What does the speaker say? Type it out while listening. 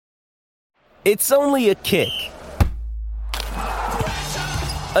It's only a kick,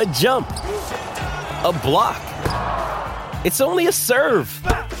 a jump, a block. It's only a serve.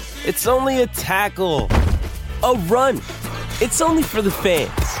 It's only a tackle, a run. It's only for the fans.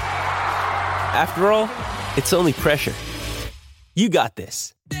 After all, it's only pressure. You got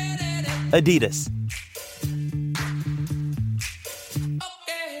this. Adidas.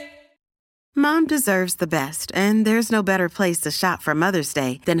 Mom deserves the best, and there's no better place to shop for Mother's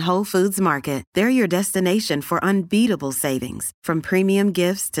Day than Whole Foods Market. They're your destination for unbeatable savings, from premium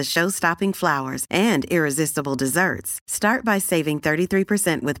gifts to show-stopping flowers and irresistible desserts. Start by saving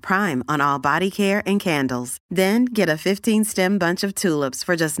 33% with Prime on all body care and candles. Then get a 15-stem bunch of tulips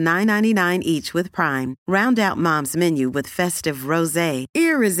for just $9.99 each with Prime. Round out Mom's menu with festive rosé,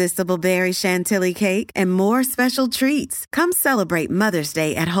 irresistible berry chantilly cake, and more special treats. Come celebrate Mother's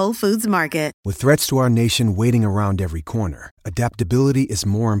Day at Whole Foods Market. With threats to our nation waiting around every corner, adaptability is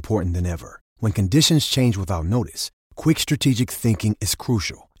more important than ever. When conditions change without notice, quick strategic thinking is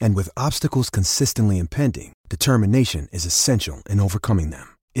crucial. And with obstacles consistently impending, determination is essential in overcoming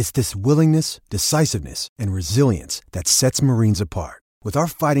them. It's this willingness, decisiveness, and resilience that sets Marines apart. With our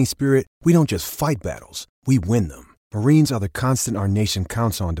fighting spirit, we don't just fight battles, we win them. Marines are the constant our nation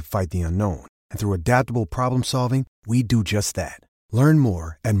counts on to fight the unknown. And through adaptable problem solving, we do just that. Learn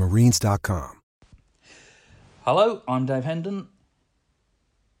more at marines.com. Hello, I'm Dave Hendon.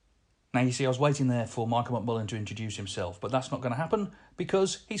 Now, you see, I was waiting there for Michael McMullen to introduce himself, but that's not going to happen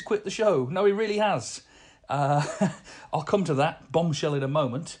because he's quit the show. No, he really has. I'll come to that bombshell in a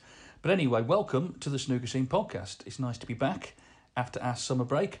moment. But anyway, welcome to the Snooker Scene podcast. It's nice to be back after our summer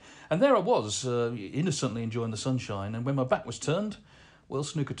break. And there I was, innocently enjoying the sunshine. And when my back was turned, World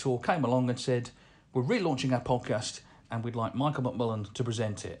Snooker Tour came along and said, we're relaunching our podcast and we'd like Michael McMullen to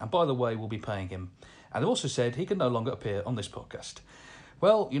present it. And by the way, we'll be paying him. And they also said he can no longer appear on this podcast.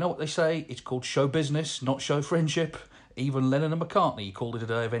 Well, you know what they say, it's called show business, not show friendship. Even Lennon and McCartney called it a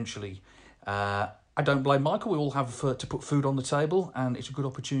day eventually. I don't blame Michael, we all have to put food on the table, and it's a good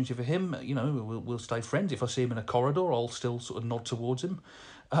opportunity for him. You know, we'll stay friends. If I see him in a corridor, I'll still sort of nod towards him.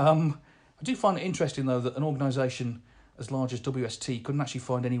 I do find it interesting, though, that an organisation as large as WST couldn't actually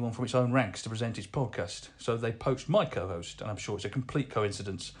find anyone from its own ranks to present its podcast. So they poached my co-host, and I'm sure it's a complete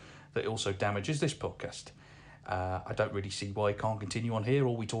coincidence that it also damages this podcast. I don't really see why he can't continue on here.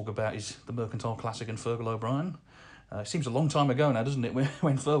 All we talk about is the Mercantile Classic and Fergal O'Brien. It seems a long time ago now, doesn't it,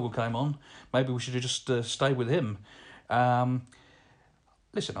 when Fergal came on? Maybe we should have just stayed with him.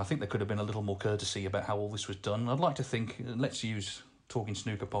 Listen, I think there could have been a little more courtesy about how all this was done. I'd like to think, let's use Talking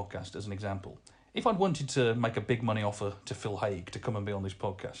Snooker podcast as an example. If I'd wanted to make a big money offer to Phil Haig to come and be on this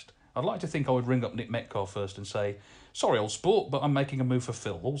podcast, I'd like to think I would ring up Nick Metcalf first and say, sorry, old sport, but I'm making a move for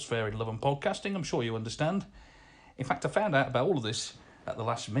Phil. All's fair in love and podcasting, I'm sure you understand. In fact, I found out about all of this at the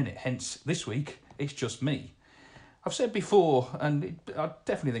last minute, hence this week, it's just me. I've said before, and I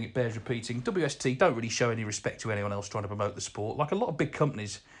definitely think it bears repeating, WST don't really show any respect to anyone else trying to promote the sport. Like a lot of big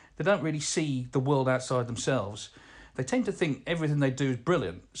companies, they don't really see the world outside themselves. They tend to think everything they do is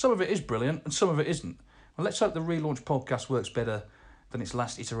brilliant. Some of it is brilliant, and some of it isn't. Well, let's hope the relaunch podcast works better than its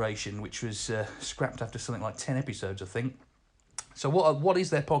last iteration, which was scrapped after something like 10 episodes, I think. So what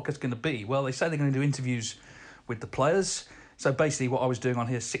is their podcast going to be? Well, they say they're going to do interviews with the players. So basically what I was doing on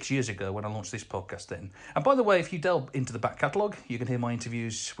here 6 years ago when I launched this podcast then. And by the way, if you delve into the back catalogue, you can hear my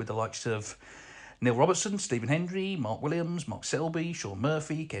interviews with the likes of Neil Robertson, Stephen Hendry, Mark Williams, Mark Selby, Sean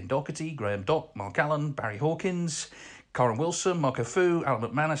Murphy, Ken Doherty, Graham Dock, Mark Allen, Barry Hawkins, Karen Wilson, Marco Fu, Alan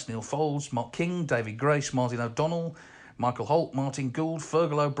McManus, Neil Foulds, Mark King, David Grace, Martin O'Donnell, Michael Holt, Martin Gould,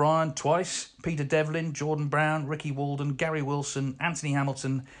 Fergal O'Brien, twice, Peter Devlin, Jordan Brown, Ricky Walden, Gary Wilson, Anthony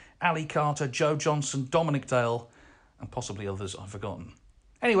Hamilton, Ali Carter, Joe Johnson, Dominic Dale, and possibly others I've forgotten.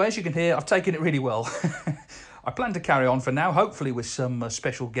 Anyway, as you can hear, I've taken it really well. I plan to carry on for now, hopefully with some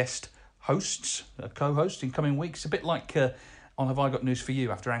special guest hosts, co-hosts in coming weeks, a bit like on Have I Got News For You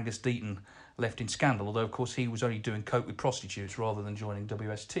after Angus Deaton left in Scandal, although of course he was only doing coke with prostitutes rather than joining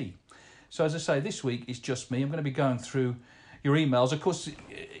WST. So as I say, this week it's just me. I'm going to be going through your emails. Of course,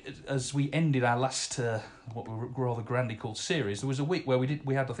 as we ended our last, what we rather grandly called series, there was a week where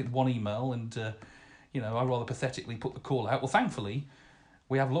we had, I think, one email and, I rather pathetically put the call out. Well, thankfully,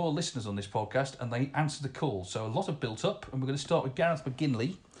 we have loyal listeners on this podcast and they answered the call. So a lot have built up and we're going to start with Gareth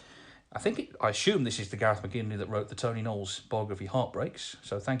McGinley. I assume this is the Gareth McGinley that wrote the Tony Knowles biography Heartbreaks.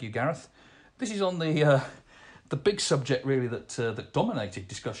 So thank you, Gareth. This is on the big subject really that dominated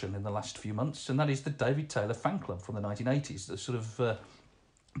discussion in the last few months, and that is the David Taylor fan club from the 1980s. The sort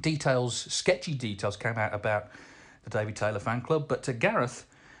of sketchy details came out about the David Taylor fan club, but Gareth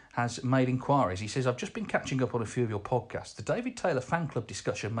has made inquiries. He says, I've just been catching up on a few of your podcasts. The David Taylor fan club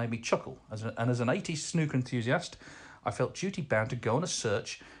discussion made me chuckle, and as an 80s snooker enthusiast, I felt duty-bound to go on a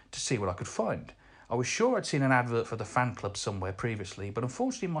search to see what I could find. I was sure I'd seen an advert for the fan club somewhere previously, but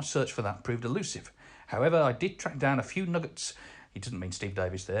unfortunately my search for that proved elusive. However, I did track down a few nuggets. He doesn't mean Steve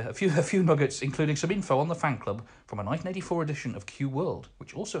Davis there. A few nuggets, including some info on the fan club from a 1984 edition of Q World,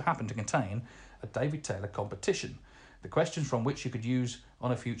 which also happened to contain a David Taylor competition. The questions from which you could use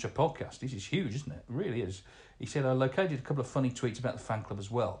on a future podcast. This is huge, isn't it? It really is. He said, I located a couple of funny tweets about the fan club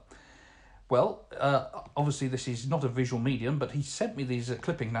as well. Well, obviously this is not a visual medium, but he sent me these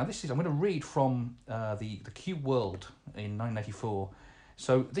clippings. Now, I'm going to read from the Q World in 1984.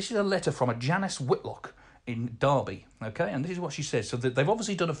 So this is a letter from a Janice Whitlock in Derby, okay? And this is what she says. So they've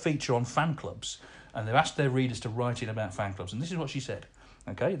obviously done a feature on fan clubs, and they've asked their readers to write in about fan clubs. And this is what she said,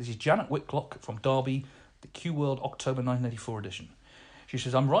 okay? This is Janet Whitlock from Derby, the Q World October 1984 edition. She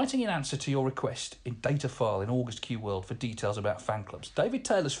says, I'm writing in answer to your request in data file in August Q World for details about fan clubs. David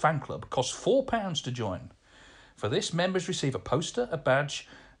Taylor's fan club costs £4 to join. For this, members receive a poster, a badge,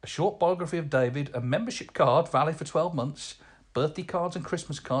 a short biography of David, a membership card valid for 12 months, birthday cards and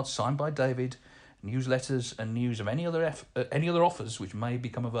Christmas cards signed by David, newsletters and news of any other offers which may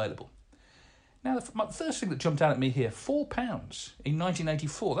become available. Now, the first thing that jumped out at me here, £4 in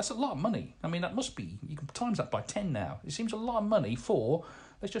 1984, that's a lot of money. I mean, that must be, you can times that by 10 now. It seems a lot of money for,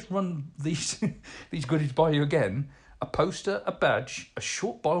 let's just run these these goodies by you again, a poster, a badge, a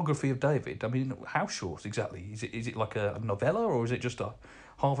short biography of David. I mean, how short exactly? Is it like a novella, or is it just a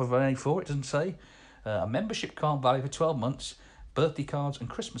half of an A4? It doesn't say. A membership card valid for 12 months, birthday cards and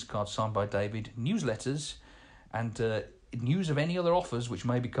Christmas cards signed by David, newsletters, and news of any other offers which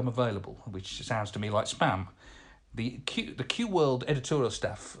may become available, which sounds to me like spam. The Q World editorial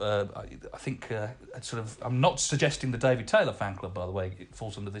staff, I think, I'm not suggesting the David Taylor fan club, by the way, it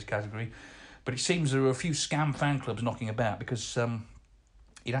falls under this category, but it seems there are a few scam fan clubs knocking about, because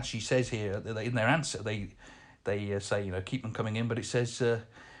it actually says here that in their answer they say, keep them coming in, but it says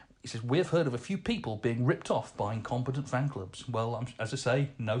we've heard of a few people being ripped off by incompetent fan clubs. Well, as I say,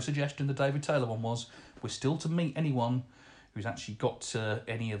 no suggestion the David Taylor one was. We're still to meet anyone who's actually got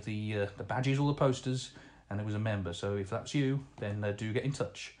any of the badges or the posters, and there was a member. So if that's you, then do get in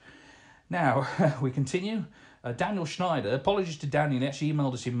touch. Now, we continue. Daniel Schneider, apologies to Daniel, he actually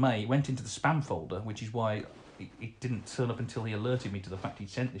emailed us in May. It went into the spam folder, which is why it didn't turn up until he alerted me to the fact he'd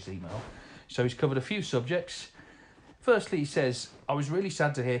sent this email. So he's covered a few subjects. Firstly, he says, I was really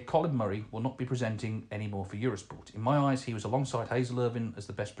sad to hear Colin Murray will not be presenting anymore for Eurosport. In my eyes, he was alongside Hazel Irvine as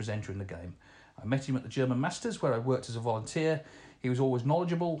the best presenter in the game. I met him at the German Masters, where I worked as a volunteer. He was always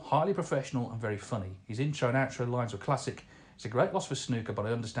knowledgeable, highly professional, and very funny. His intro and outro lines were classic. It's a great loss for snooker, but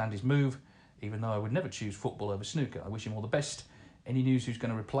I understand his move, even though I would never choose football over snooker. I wish him all the best. Any news who's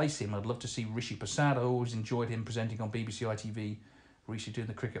going to replace him? I'd love to see Rishi Prasad. I always enjoyed him presenting on BBC ITV, Rishi doing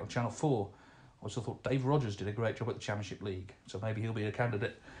the cricket on Channel 4. I also thought Dave Rogers did a great job at the Championship League, so maybe he'll be a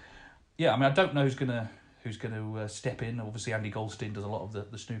candidate. Yeah, I mean, I don't know who's going to step in. Obviously, Andy Goldstein does a lot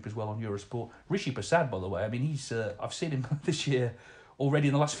of the snooker as well on Eurosport. Rishi Prasad, by the way, I mean, he's I've seen him this year already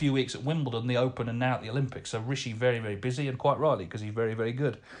in the last few weeks at Wimbledon, the Open, and now at the Olympics. So Rishi very, very busy, and quite rightly, because he's very, very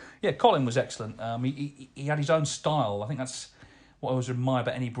good. Yeah, Colin was excellent. He had his own style. I think that's what I always admire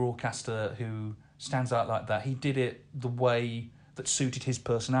about any broadcaster who stands out like that. He did it the way that suited his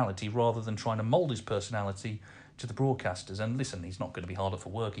personality, rather than trying to mould his personality to the broadcasters. And listen, he's not going to be harder for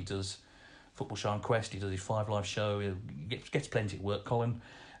work. He does Football Show and Quest, he does his 5 Live show, he gets plenty of work, Colin.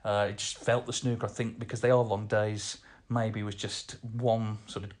 It just felt the snooker, I think, because they are long days, maybe was just one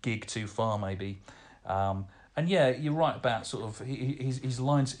sort of gig too far, maybe. And yeah, you're right about sort of his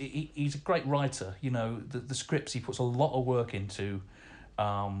lines. He's a great writer, the scripts he puts a lot of work into.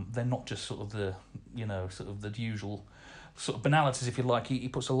 They're not just sort of the usual sort of banalities, if you like. He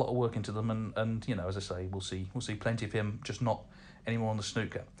puts a lot of work into them, and as I say, we'll see plenty of him, just not anymore on the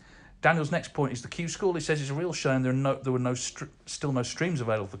snooker. Daniel's next point is the Q School. He says it's a real shame there were still no streams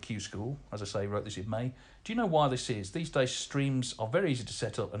available for Q School. As I say, he wrote this in May. Do you know why this is? These days, streams are very easy to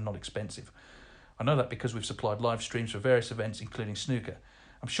set up and not expensive. I know that because we've supplied live streams for various events, including snooker.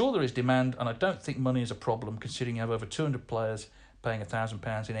 I'm sure there is demand, and I don't think money is a problem, considering you have over 200 players paying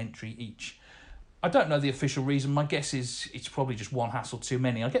 £1,000 in entry each. I don't know the official reason. My guess is it's probably just one hassle too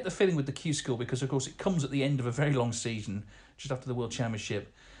many. I get the feeling with the Q School, because, of course, it comes at the end of a very long season, just after the World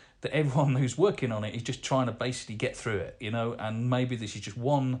Championship, that everyone who's working on it is just trying to basically get through it, and maybe this is just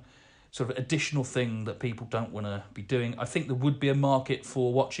one sort of additional thing that people don't want to be doing. I think there would be a market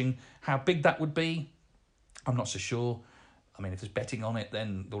for watching. How big that would be, I'm not so sure. I mean, if there's betting on it,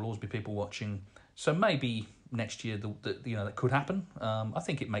 then there'll always be people watching. So maybe next year that could happen. I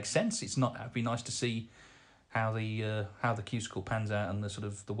think it makes sense. It'd be nice to see how the Q School pans out and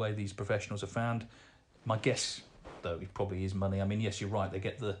the way these professionals are found. My guess, though, it probably is money. I mean, yes, you're right. They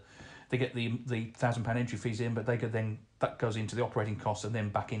get the £1,000 entry fees in, but that goes into the operating costs and then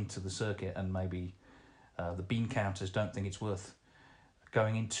back into the circuit, and maybe the bean counters don't think it's worth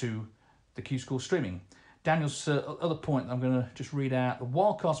going into the Q School streaming. Daniel's other point, I'm going to just read out the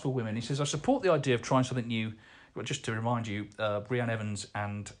wildcards for women. He says, I support the idea of trying something new. But just to remind you, Brianne Evans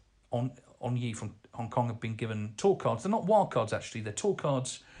and On Yi from Hong Kong have been given tour cards. They're not wildcards, actually. They're tour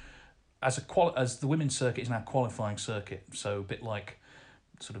cards as the women's circuit is now a qualifying circuit. So a bit like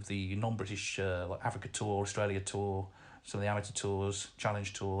the non-British like Africa Tour, Australia Tour, some of the amateur tours,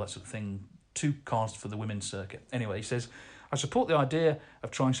 Challenge Tour, that sort of thing. 2 cards for the women's circuit. Anyway, he says, I support the idea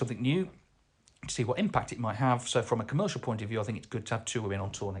of trying something new to see what impact it might have. So from a commercial point of view, I think it's good to have 2 women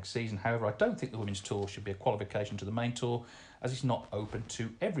on tour next season. However, I don't think the women's tour should be a qualification to the main tour, as it's not open to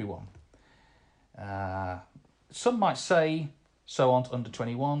everyone. Some might say so aren't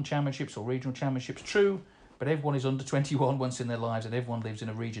under-21 championships or regional championships. True, but everyone is under 21 once in their lives, and everyone lives in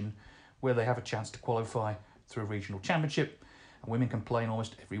a region where they have a chance to qualify through a regional championship, and women can play in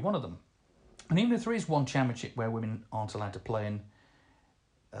almost every one of them. And even if there is one championship where women aren't allowed to play in,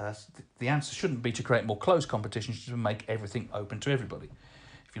 the answer shouldn't be to create more closed competitions, to make everything open to everybody.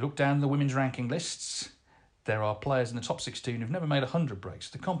 If you look down the women's ranking lists, there are players in the top 16 who've never made 100 breaks.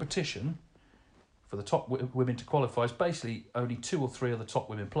 The competition for the top women to qualify is basically only 2 or 3 of the top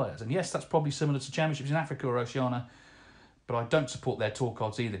women players. And yes, that's probably similar to championships in Africa or Oceania, but I don't support their tour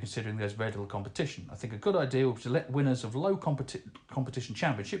cards either, considering there's very little competition. I think a good idea would be to let winners of low competition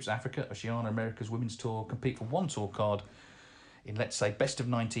championships, Africa, Oceania, America's women's tour, compete for one tour card in, let's say, best of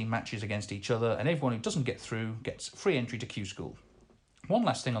 19 matches against each other, and everyone who doesn't get through gets free entry to Q School. One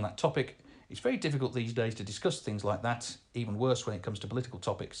last thing on that topic, it's very difficult these days to discuss things like that, even worse when it comes to political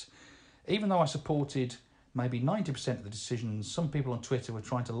topics. Even though I supported maybe 90% of the decisions, some people on Twitter were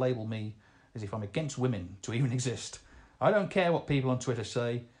trying to label me as if I'm against women to even exist. I don't care what people on Twitter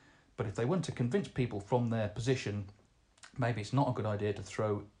say, but if they want to convince people from their position, maybe it's not a good idea to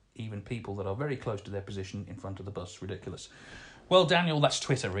throw even people that are very close to their position in front of the bus. Ridiculous. Well, Daniel, that's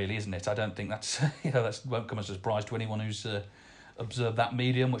Twitter, really, isn't it? I don't think that won't come as a surprise to anyone who's observed that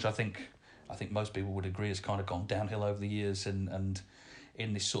medium, which I think most people would agree has kind of gone downhill over the years, and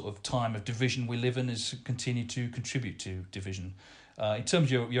in this sort of time of division we live in, has continued to contribute to division. In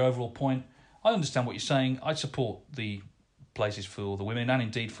terms of your overall point, I understand what you're saying. I support the places for the women, and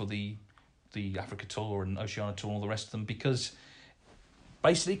indeed for the Africa Tour and Oceania Tour and all the rest of them, because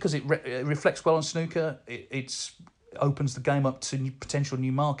it reflects well on snooker. It opens the game up to potential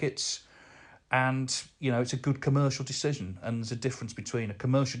new markets, and it's a good commercial decision. And there's a difference between a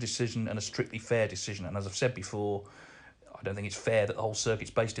commercial decision and a strictly fair decision. And as I've said before, I don't think it's fair that the whole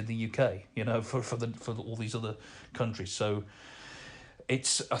circuit's based in the UK. For all these other countries. So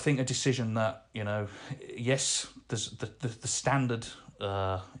it's, I think, a decision that yes, there's the standard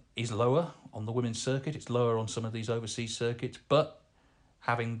is lower on the women's circuit. It's lower on some of these overseas circuits, but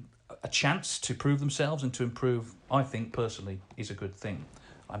having a chance to prove themselves and to improve, I think, personally, is a good thing.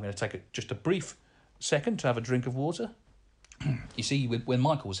 I'm going to take just a brief second to have a drink of water. You see, when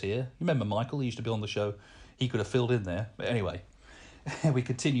Michael was here, you remember Michael? He used to be on the show. He could have filled in there. But anyway, we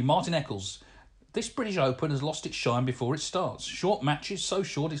continue. Martin Eccles. This British Open has lost its shine before it starts. Short matches, so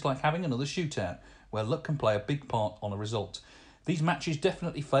short it's like having another shootout, where luck can play a big part on a result. These matches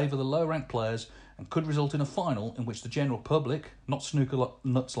definitely favour the lower-ranked players and could result in a final in which the general public, not snooker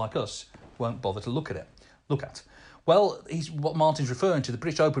nuts like us, won't bother to look at. Well, what Martin's referring to, the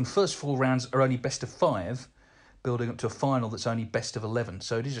British Open first 4 rounds are only best of 5, building up to a final that's only best of 11.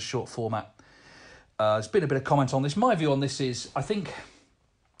 So it is a short format. There's been a bit of comment on this. My view on this is, I think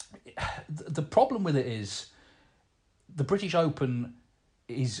the problem with it is the British Open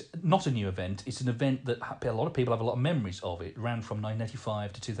is not a new event. It's an event that a lot of people have a lot of memories of. It ran from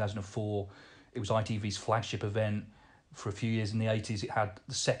 1985 to 2004. It was ITV's flagship event. For a few years in the 80s, it had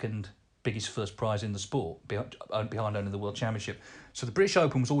the second biggest first prize in the sport, behind only the World Championship. So the British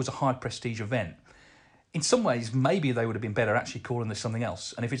Open was always a high prestige event. In some ways, maybe they would have been better actually calling this something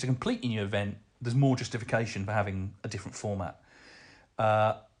else. And if it's a completely new event, there's more justification for having a different format.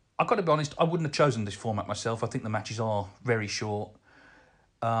 I've got to be honest, I wouldn't have chosen this format myself. I think the matches are very short.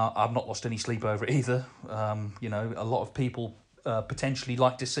 I've not lost any sleep over it either. A lot of people potentially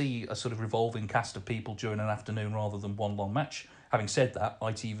like to see a sort of revolving cast of people during an afternoon rather than one long match. Having said that,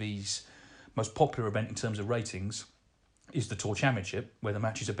 ITV's most popular event in terms of ratings is the Tour Championship, where the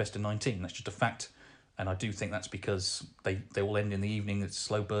matches are best of 19. That's just a fact, And I do think that's because they all end in the evening. It's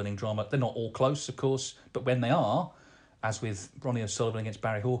slow-burning drama. They're not all close, of course, but when they are, as with Ronnie O'Sullivan against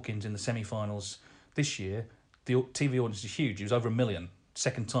Barry Hawkins in the semi-finals this year, the TV audience is huge. It was over 1 million.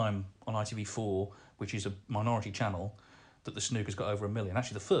 Second time on ITV4, which is a minority channel, that the snooker's got over 1 million.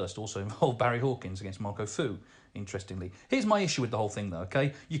 Actually, the first also involved Barry Hawkins against Marco Fu, interestingly. Here's my issue with the whole thing, though,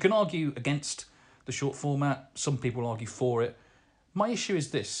 okay? You can argue against the short format. Some people argue for it. My issue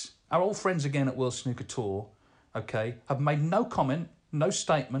is this. Our old friends again at World Snooker Tour, okay, have made no comment, no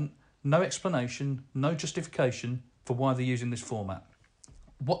statement, no explanation, no justification for why they're using this format.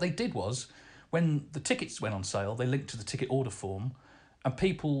 What they did was, when the tickets went on sale, they linked to the ticket order form, and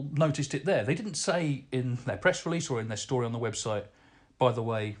people noticed it there. They didn't say in their press release or in their story on the website, by the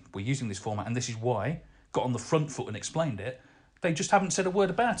way, we're using this format and this is why, got on the front foot and explained it. They just haven't said a word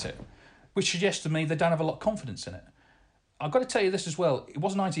about it, which suggests to me they don't have a lot of confidence in it. I've got to tell you this as well, it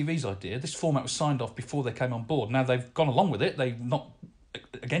wasn't ITV's idea. This format was signed off before they came on board. Now, they've gone along with it, they're not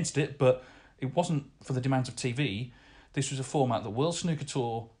against it, but it wasn't for the demands of TV. This was a format that World Snooker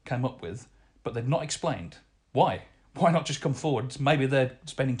Tour came up with, but they've not explained why. Why not just come forward? Maybe they're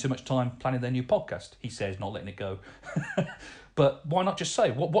spending too much time planning their new podcast, he says, not letting it go. But why not just say,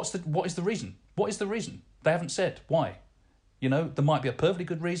 what is the reason? What is the reason? They haven't said why. You know, there might be a perfectly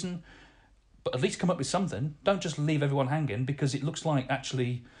good reason, but at least come up with something. Don't just leave everyone hanging, because it looks like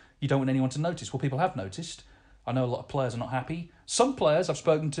actually you don't want anyone to notice. Well, people have noticed. I know a lot of players are not happy. Some players I've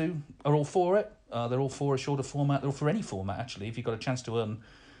spoken to are all for it. They're all for a shorter format. They're all for any format, actually, if you've got a chance to earn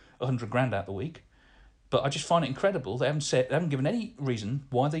 100 grand out the week. But I just find it incredible. They haven't given any reason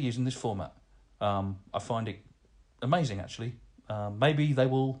why they're using this format. I find it amazing, actually. Maybe they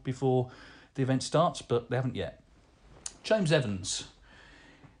will before the event starts, but they haven't yet. James Evans.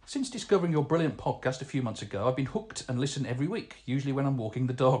 Since discovering your brilliant podcast a few months ago, I've been hooked and listen every week, usually when I'm walking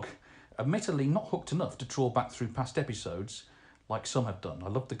the dog. Admittedly, not hooked enough to trawl back through past episodes, like some have done. I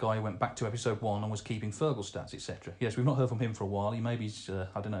love the guy who went back to episode 1 and was keeping Fergal stats, etc. Yes, we've not heard from him for a while. Maybe he's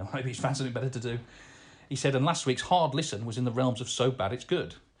found something better to do. He said, and last week's hard listen was in the realms of so bad it's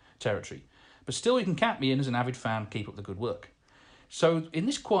good territory. But still, you can count me in as an avid fan. Keep up the good work. So, in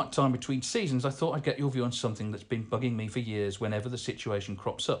this quiet time between seasons, I thought I'd get your view on something that's been bugging me for years whenever the situation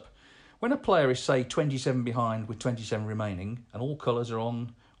crops up. When a player is, say, 27 behind with 27 remaining, and all colours are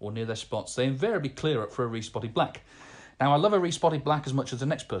on or near their spots, they invariably clear up for a respotted black. Now, I love a respotted black as much as the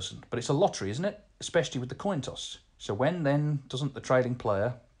next person, but it's a lottery, isn't it? Especially with the coin toss. So why then, doesn't the trading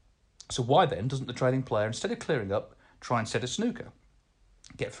player, instead of clearing up, try and set a snooker?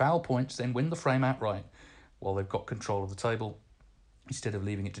 Get foul points, then win the frame outright while they've got control of the table, instead of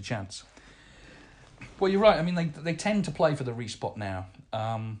leaving it to chance. Well, you're right. I mean, they tend to play for the respot now.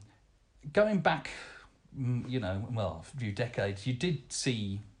 Going back, a few decades, you did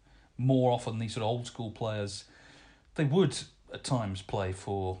see more often these sort of old school players. They would at times play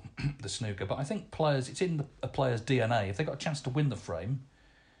for the snooker, but I think it's in a player's DNA. If they got a chance to win the frame,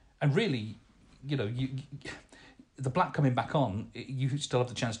 and really, the black coming back on, you still have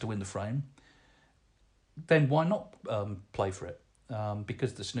the chance to win the frame, then why not play for it?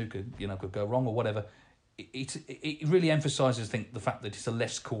 Because the snooker, could go wrong or whatever. It really emphasises, I think, the fact that it's a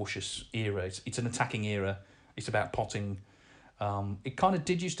less cautious era. It's an attacking era. It's about potting. It kind of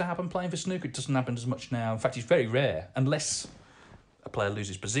did used to happen playing for snooker. It doesn't happen as much now. In fact, it's very rare. Unless a player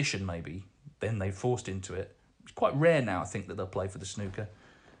loses position, maybe, then they're forced into it. It's quite rare now, I think, that they'll play for the snooker.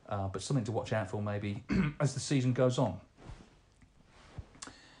 But something to watch out for, maybe, as the season goes on.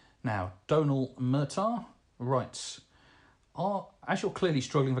 Now, Donal Murtar writes, as you're clearly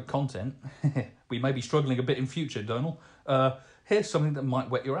struggling for content, we may be struggling a bit in future, Donal, here's something that might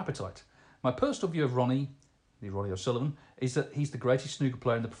whet your appetite. My personal view of Ronnie O'Sullivan, is that he's the greatest snooker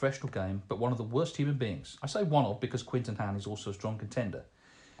player in the professional game, but one of the worst human beings. I say one of because Quinton Han is also a strong contender.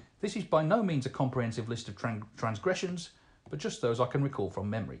 This is by no means a comprehensive list of transgressions, but just those I can recall from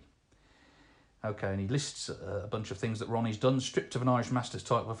memory. Okay, and he lists a bunch of things that Ronnie's done: stripped of an Irish Masters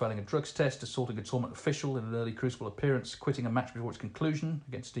title for failing a drugs test, assaulting a tournament official in an early Crucible appearance, quitting a match before its conclusion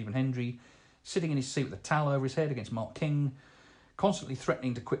against Stephen Hendry, sitting in his seat with a towel over his head against Mark King, constantly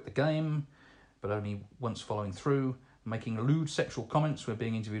threatening to quit the game, but only once following through, making lewd sexual comments when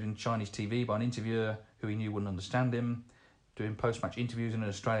being interviewed in Chinese TV by an interviewer who he knew wouldn't understand him, doing post-match interviews in an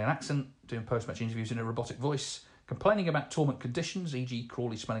Australian accent, doing post-match interviews in a robotic voice, complaining about tournament conditions, e.g.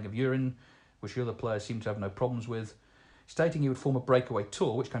 Crawley smelling of urine, which the other players seemed to have no problems with, stating he would form a breakaway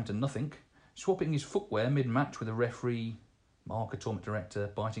tour, which came to nothing, swapping his footwear mid-match with a referee, Mark, a tournament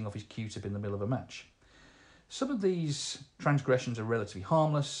director, biting off his Q-tip in the middle of a match. Some of these transgressions are relatively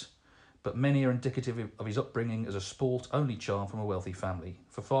harmless, but many are indicative of his upbringing as a sport-only child from a wealthy family.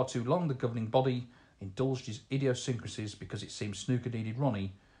 For far too long, the governing body, indulged his idiosyncrasies because it seemed snooker needed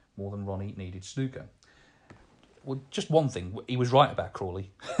Ronnie more than Ronnie needed snooker. Well, just one thing, he was right about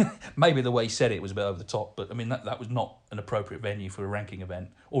Crawley. Maybe the way he said it was a bit over the top, but I mean, that was not an appropriate venue for a ranking event.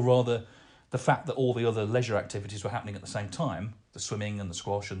 Or rather, the fact that all the other leisure activities were happening at the same time, the swimming and the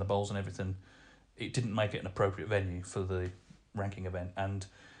squash and the bowls and everything, it didn't make it an appropriate venue for the ranking event. And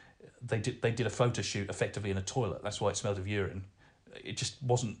they did a photo shoot effectively in a toilet. That's why it smelled of urine. It just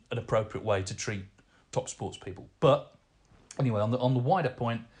wasn't an appropriate way to treat top sports people. But anyway, on the wider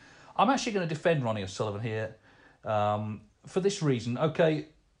point, I'm actually going to defend Ronnie O'Sullivan here. For this reason, okay,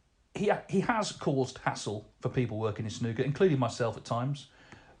 he has caused hassle for people working in snooker, including myself at times.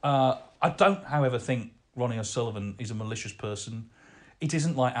 I don't, however, think Ronnie O'Sullivan is a malicious person. It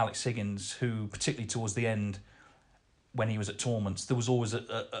isn't like Alex Higgins, who, particularly towards the end, when he was at tournaments, there was always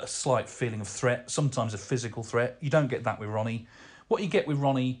a slight feeling of threat, sometimes a physical threat. You don't get that with Ronnie. What you get with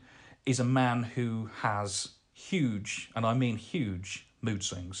Ronnie is a man who has huge, and I mean huge, mood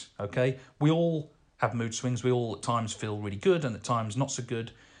swings, okay? We all have mood swings. We all at times feel really good and at times not so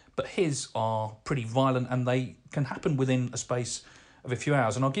good, but his are pretty violent and they can happen within a space of a few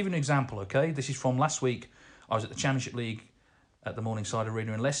hours. And I'll give you an example, okay? This is from last week. I was at the Championship League at the Morningside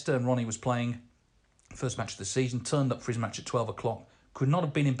Arena in Leicester, and Ronnie was playing first match of the season, turned up for his match at 12 o'clock, could not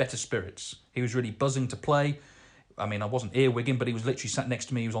have been in better spirits. He was really buzzing to play. I mean, I wasn't earwigging, but he was literally sat next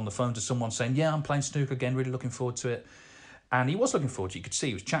to me. He was on the phone to someone saying, yeah, I'm playing snooker again, really looking forward to it. And he was looking forward to it. You could see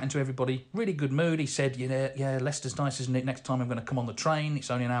he was chatting to everybody, really good mood. He said, yeah, Leicester's nice, isn't it? Next time I'm going to come on the train.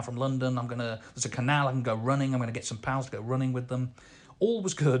 It's only an hour from London. There's a canal, I can go running. I'm going to get some pals to go running with them. All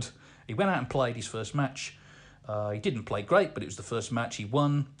was good. He went out and played his first match. He didn't play great, but it was the first match. He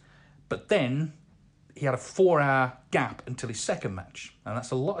won. But then he had a 4-hour gap until his second match. And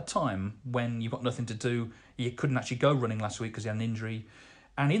that's a lot of time when you've got nothing to do. He couldn't actually go running last week because he had an injury.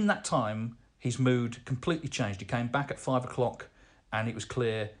 And in that time, his mood completely changed. He came back at 5 o'clock and it was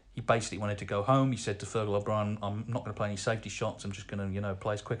clear he basically wanted to go home. He said to Fergal O'Brien, I'm not going to play any safety shots. I'm just going to,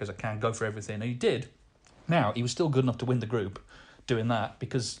 play as quick as I can, go for everything. And he did. Now, he was still good enough to win the group doing that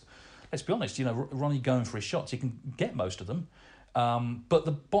because, let's be honest, Ronnie going for his shots, he can get most of them. But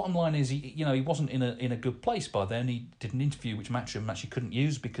the bottom line is, he wasn't in a good place by then. He did an interview which Matchroom actually couldn't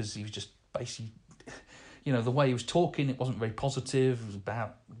use because he was just basically, the way he was talking, it wasn't very positive. It was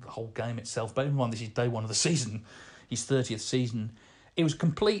about the whole game itself. But everyone, this is day one of the season, his 30th season. It was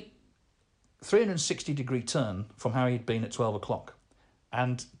complete 360-degree turn from how he'd been at 12 o'clock.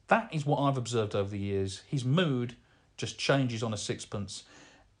 And that is what I've observed over the years. His mood just changes on a sixpence.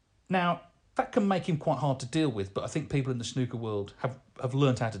 Now, that can make him quite hard to deal with, but I think people in the snooker world have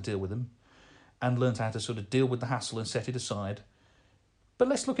learned how to deal with him and learned how to sort of deal with the hassle and set it aside. But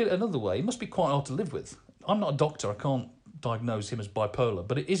let's look at it another way. It must be quite hard to live with. I'm not a doctor. I can't diagnose him as bipolar,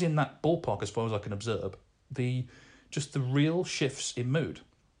 but it is in that ballpark as far as I can observe. The real shifts in mood.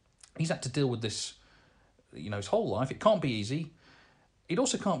 He's had to deal with this, his whole life. It can't be easy. It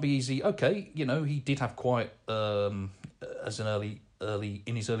also can't be easy. Okay, he did have quite, as an early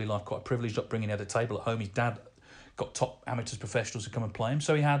in his early life, quite a privileged upbringing. He had a table at home. His dad got top amateurs professionals to come and play him,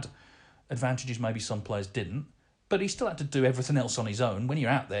 so he had advantages maybe some players didn't. But he still had to do everything else on his own. When you're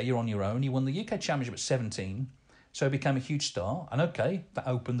out there, you're on your own. He won the UK Championship at 17, so he became a huge star. And okay, that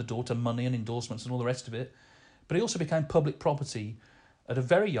opened the door to money and endorsements and all the rest of it. But he also became public property at a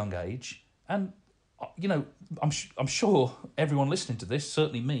very young age. And, I'm sure everyone listening to this,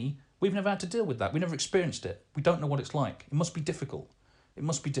 certainly me, we've never had to deal with that. We never experienced it. We don't know what it's like. It must be difficult. It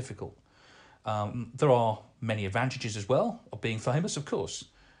must be difficult. There are many advantages as well of being famous, of course.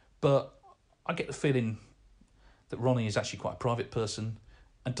 But I get the feeling that Ronnie is actually quite a private person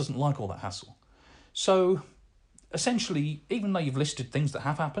and doesn't like all that hassle. So, essentially, even though you've listed things that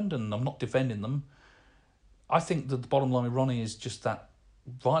have happened, and I'm not defending them, I think that the bottom line with Ronnie is just that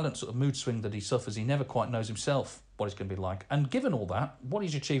violent sort of mood swing that he suffers. He never quite knows himself what it's going to be like. And given all that, what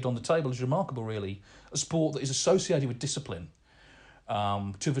he's achieved on the table is remarkable, really. A sport that is associated with discipline.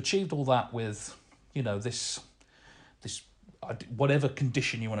 To have achieved all that with, this whatever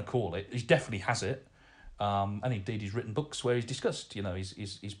condition you want to call it, he definitely has it. And indeed, he's written books where he's discussed,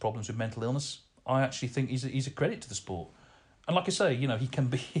 his problems with mental illness. I actually think he's a credit to the sport. And like I say, he can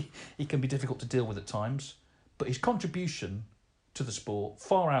be difficult to deal with at times, but his contribution to the sport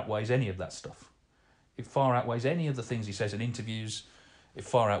far outweighs any of that stuff. It far outweighs any of the things he says in interviews. It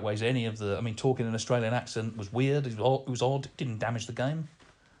far outweighs any of talking in an Australian accent was weird. It was odd. It didn't damage the game.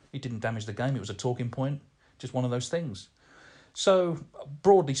 It didn't damage the game. It was a talking point. Just one of those things. So,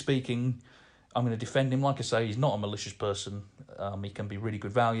 broadly speaking, I'm going to defend him. Like I say, he's not a malicious person. He can be really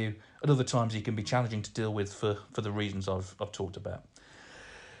good value. At other times, he can be challenging to deal with for the reasons I've talked about.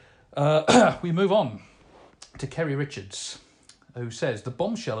 We move on to Kerry Richards, who says, the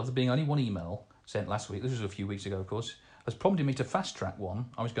bombshell of there being only one email sent last week, this was a few weeks ago, of course, has prompted me to fast-track one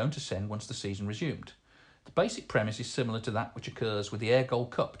I was going to send once the season resumed. The basic premise is similar to that which occurs with the Ayr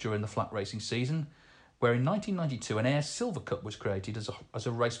Gold Cup during the flat racing season, where in 1992 an Ayr Silver Cup was created as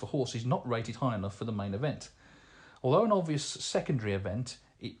a race for horses not rated high enough for the main event. Although an obvious secondary event,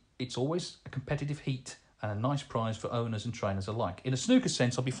 it's always a competitive heat and a nice prize for owners and trainers alike. In a snooker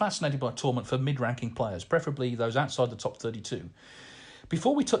sense, I'll be fascinated by a tournament for mid-ranking players, preferably those outside the top 32.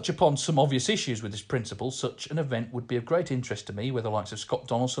 Before we touch upon some obvious issues with this principle, such an event would be of great interest to me, where the likes of Scott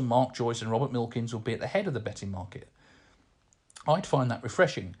Donaldson, Mark Joyce and Robert Milkins will be at the head of the betting market. I'd find that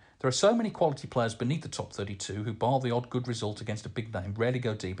refreshing. There are so many quality players beneath the top 32 who, bar the odd good result against a big name, rarely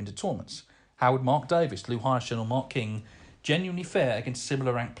go deep into tournaments. How would Mark Davis, Lou Hirschen or Mark King genuinely fare against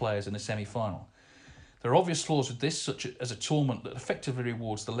similar ranked players in a semi-final? There are obvious flaws with this, such as a tournament that effectively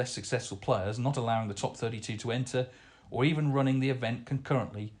rewards the less successful players, not allowing the top 32 to enter, or even running the event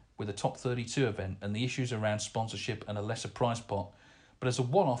concurrently with a top 32 event, and the issues around sponsorship and a lesser prize pot. But as a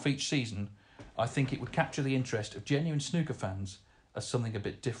one-off each season, I think it would capture the interest of genuine snooker fans as something a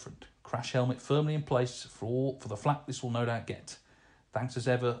bit different. Crash helmet firmly in place for the flack this will no doubt get. Thanks as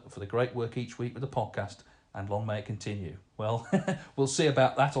ever for the great work each week with the podcast, and long may it continue. Well, we'll see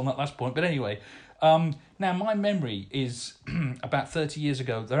about that on that last point. But anyway, now my memory is about 30 years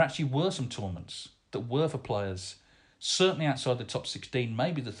ago, there actually were some tournaments that were for players, certainly outside the top 16,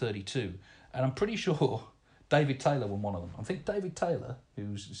 maybe the 32. And I'm pretty sure David Taylor won one of them. I think David Taylor,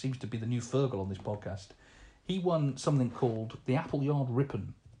 who seems to be the new Fergal on this podcast, he won something called the Appleyard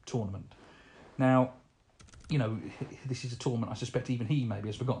Ripon tournament. Now, you know, this is a tournament I suspect even he maybe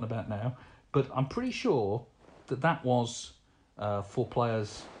has forgotten about now, but I'm pretty sure that was for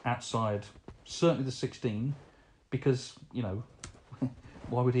players outside, certainly the 16, because, you know,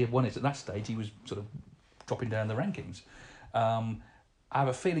 why would he have won it at that stage? He was sort of dropping down the rankings. I have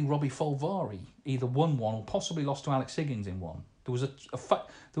a feeling Robbie Folvari either won one or possibly lost to Alex Higgins in one. There was there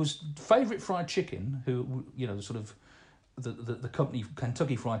was Favourite Fried Chicken, who, you know, sort of the company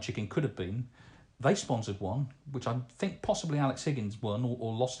Kentucky Fried Chicken could have been. They sponsored one, which I think possibly Alex Higgins won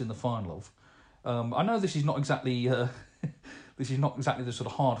or lost in the final of. I know this is not exactly this is not exactly the sort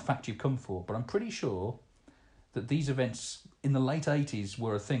of hard fact you've come for, but I'm pretty sure that these events in the late 80s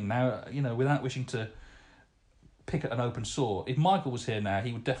were a thing. Now, you know, without wishing to pick at an open sore, if Michael was here now,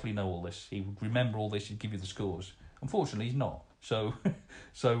 he would definitely know all this. He would remember all this. He'd give you the scores. Unfortunately, he's not. So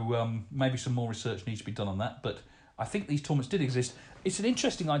maybe some more research needs to be done on that. But I think these tournaments did exist. It's an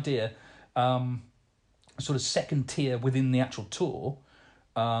interesting idea, sort of second tier within the actual tour.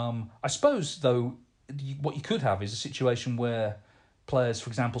 I suppose, though, what you could have is a situation where players, for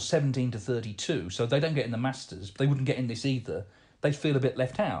example, 17 to 32, so they don't get in the Masters, they wouldn't get in this either, they'd feel a bit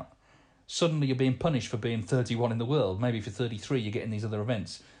left out. Suddenly you're being punished for being 31 in the world. Maybe for 33 you get in these other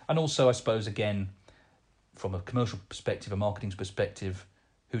events. And also, I suppose, again, from a commercial perspective, a marketing perspective,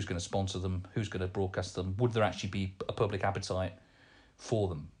 who's going to sponsor them, who's going to broadcast them, would there actually be a public appetite for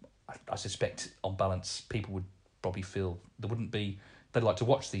them? I suspect, on balance, people would probably feel there wouldn't be. They'd like to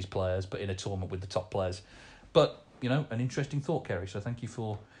watch these players, but in a tournament with the top players. But, you know, an interesting thought, Kerry, so thank you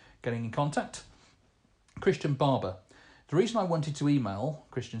for getting in contact. Christian Barber. The reason I wanted to email,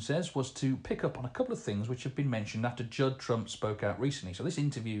 Christian says, was to pick up on a couple of things which have been mentioned after Judd Trump spoke out recently. So this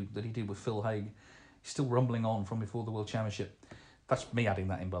interview that he did with Phil Haig is still rumbling on from before the World Championship. That's me adding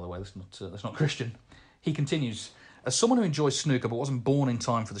that in, by the way. That's not Christian. He continues, as someone who enjoys snooker but wasn't born in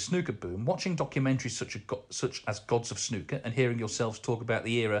time for the snooker boom, watching documentaries such as Gods of Snooker and hearing yourselves talk about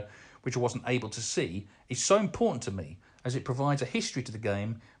the era which I wasn't able to see is so important to me, as it provides a history to the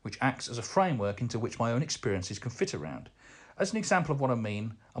game which acts as a framework into which my own experiences can fit around. As an example of what I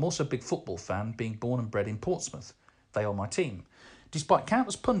mean, I'm also a big football fan, being born and bred in Portsmouth. They are my team. Despite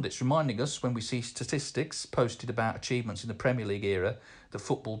countless pundits reminding us when we see statistics posted about achievements in the Premier League era that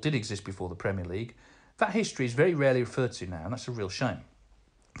football did exist before the Premier League, that history is very rarely referred to now, and that's a real shame.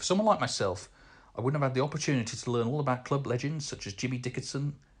 For someone like myself, I wouldn't have had the opportunity to learn all about club legends such as Jimmy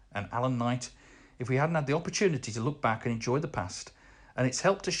Dickinson and Alan Knight if we hadn't had the opportunity to look back and enjoy the past, and it's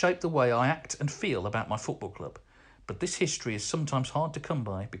helped to shape the way I act and feel about my football club. But this history is sometimes hard to come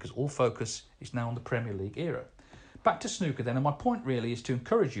by because all focus is now on the Premier League era. Back to snooker then, and my point really is to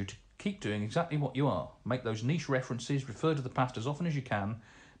encourage you to keep doing exactly what you are. Make those niche references, refer to the past as often as you can,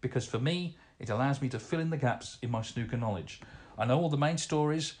 because for me, it allows me to fill in the gaps in my snooker knowledge. I know all the main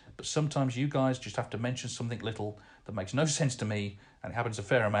stories, but sometimes you guys just have to mention something little that makes no sense to me, and it happens a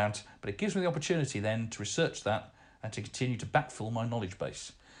fair amount, but it gives me the opportunity then to research that and to continue to backfill my knowledge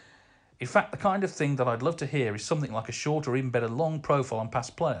base. In fact, the kind of thing that I'd love to hear is something like a short or even better long profile on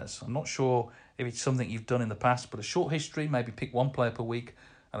past players. I'm not sure if it's something you've done in the past, but a short history, maybe pick one player per week,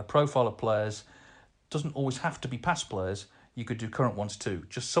 and a profile of players. Doesn't always have to be past players. You could do current ones too.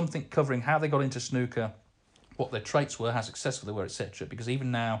 Just something covering how they got into snooker, what their traits were, how successful they were, etc. Because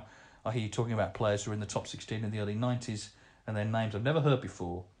even now, I hear you talking about players who were in the top 16 in the early 90s, and their names I've never heard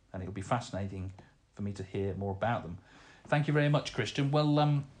before, and it'll be fascinating for me to hear more about them. Thank you very much, Christian. Well,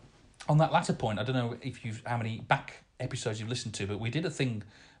 on that latter point, I don't know how many back episodes you've listened to, but we did a thing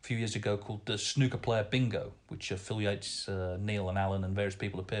a few years ago called the Snooker Player Bingo, which affiliates Neil and Alan and various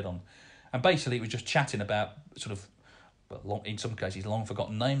people appeared on. And basically it was just chatting about sort of, well, in some cases long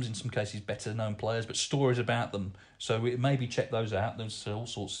forgotten names, in some cases better known players, but stories about them. So maybe check those out. There's all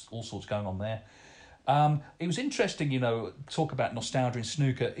sorts going on there. It was interesting, talk about nostalgia in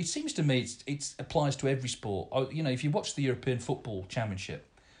snooker. It seems to me it applies to every sport. If you watch the European Football Championship,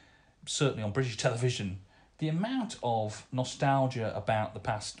 certainly on British television, the amount of nostalgia about the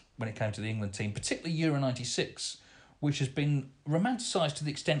past when it came to the England team, particularly Euro 96, which has been romanticised to the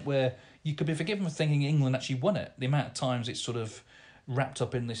extent where you could be forgiven for thinking England actually won it. The amount of times it's sort of wrapped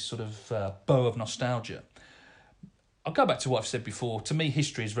up in this sort of bow of nostalgia. I'll go back to what I've said before. To me,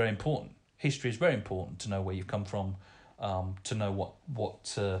 history is very important. History is very important to know where you've come from, to know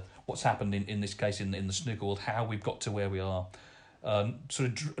what's happened in this case in the snooker world, how we've got to where we are. Sort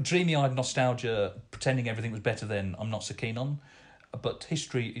of dreamy-eyed nostalgia, pretending everything was better then, I'm not so keen on. But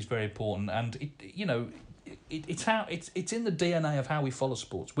history is very important, and it's in the DNA of how we follow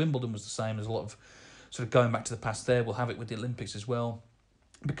sports. Wimbledon was the same. There's a lot of sort of going back to the past there. We'll have it with the Olympics as well,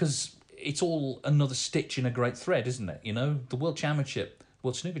 because it's all another stitch in a great thread, isn't it? The World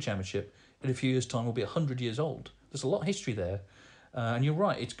Snooker Championship, in a few years' time will be 100 years old. There's a lot of history there, and you're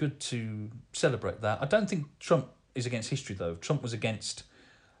right. It's good to celebrate that. I don't think Trump is against history, though. Trump was against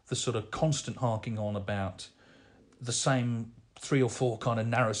the sort of constant harking on about the same 3 or 4 kind of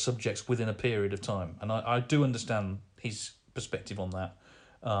narrow subjects within a period of time. And I do understand his perspective on that.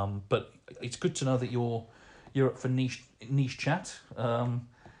 But it's good to know that you're up for niche chat.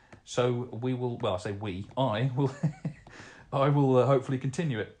 So we will, well, I say I will I will hopefully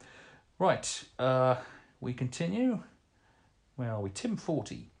continue it. Right, we continue. Where are we? Tim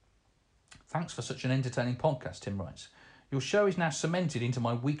 40. Thanks for such an entertaining podcast, Tim writes. Your show is now cemented into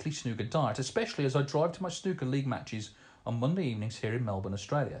my weekly snooker diet, especially as I drive to my snooker league matches on Monday evenings here in Melbourne,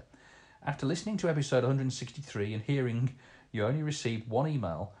 Australia. After listening to episode 163 and hearing you only received 1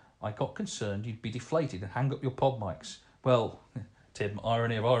 email, I got concerned you'd be deflated and hang up your pod mics. Well, Tim,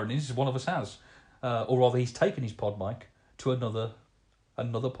 irony of ironies, one of us has. Or rather, he's taken his pod mic to another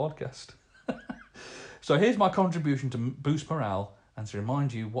podcast. So here's my contribution to boost morale and to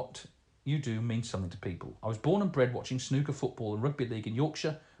remind you what you do means something to people. I was born and bred watching snooker, football and rugby league in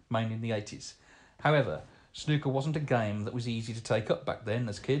Yorkshire, mainly in the 80s. However, snooker wasn't a game that was easy to take up back then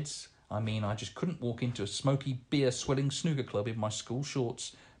as kids. I just couldn't walk into a smoky, beer-swilling snooker club in my school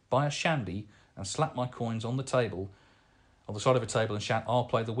shorts, buy a shandy and slap my coins on the side of a table and shout, "I'll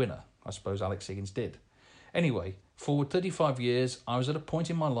play the winner." I suppose Alex Higgins did. Anyway, forward 35 years, I was at a point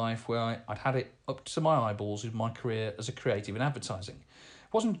in my life where I'd had it up to my eyeballs with my career as a creative in advertising.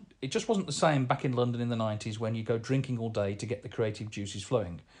 It just wasn't the same back in London in the 90s when you go drinking all day to get the creative juices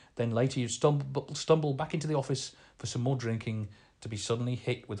flowing. Then later you'd stumble back into the office for some more drinking to be suddenly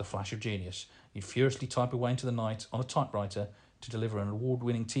hit with a flash of genius. You'd furiously type away into the night on a typewriter to deliver an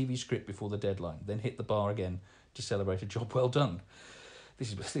award-winning TV script before the deadline, then hit the bar again to celebrate a job well done.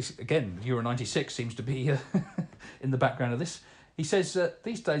 This again, Euro 96 seems to be in the background of this. He says,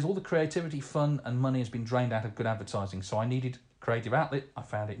 these days all the creativity, fun and money has been drained out of good advertising, so I needed creative outlet. I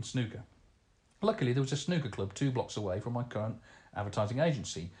found it in snooker. Luckily, there was a snooker club 2 blocks away from my current advertising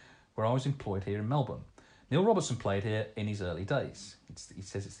agency, where I was employed here in Melbourne. Neil Robertson played here in his early days. He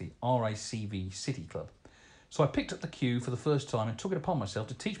says it's the RACV City Club. So I picked up the cue for the first time and took it upon myself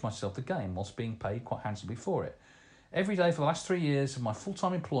to teach myself the game whilst being paid quite handsomely for it. Every day for the last 3 years of my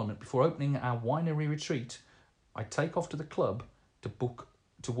full-time employment before opening our winery retreat, I'd take off to the club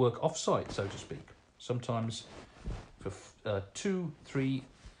to work off-site, so to speak. Sometimes for 2, 3,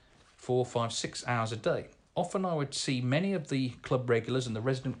 4, 5, 6 hours a day. Often I would see many of the club regulars and the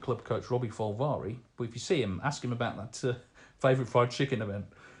resident club coach Robbie Folvari, but if you see him, ask him about that favourite fried chicken event.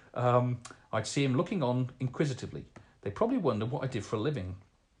 I'd see him looking on inquisitively. They probably wondered what I did for a living,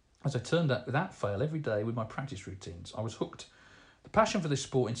 as I turned out without fail every day with my practice routines. I was hooked. The passion for this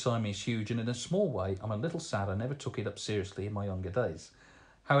sport inside me is huge, and in a small way, I'm a little sad I never took it up seriously in my younger days.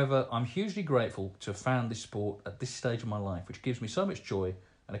 However, I'm hugely grateful to have found this sport at this stage of my life, which gives me so much joy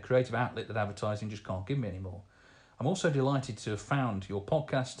and a creative outlet that advertising just can't give me anymore. I'm also delighted to have found your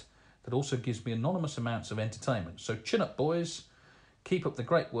podcast that also gives me anonymous amounts of entertainment. So chin up, boys. Keep up the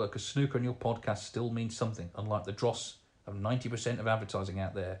great work, as snooker on your podcast still means something, unlike the dross of 90% of advertising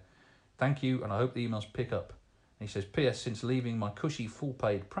out there. Thank you, and I hope the emails pick up. And he says, P.S. Since leaving my cushy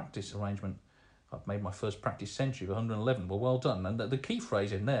full-paid practice arrangement, I've made my first practice century of 111. Well done. And the key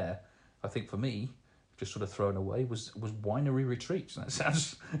phrase in there, I think for me, just sort of thrown away, was winery retreats.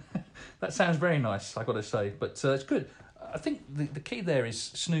 That sounds very nice, I got to say. But it's good. I think the key there is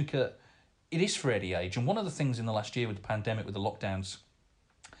snooker. It is for any age, and one of the things in the last year with the pandemic, with the lockdowns,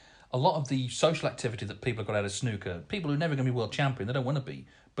 a lot of the social activity that people have got out of snooker, people who are never going to be world champion, they don't want to be,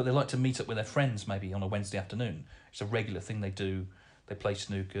 but they like to meet up with their friends maybe on a Wednesday afternoon. It's a regular thing they do. They play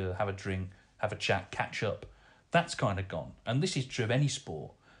snooker, have a drink, have a chat, catch up. That's kind of gone. And this is true of any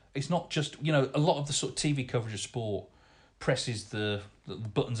sport. It's not just, a lot of the sort of TV coverage of sport presses the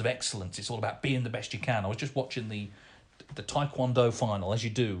buttons of excellence. It's all about being the best you can. I was just watching the Taekwondo final, as you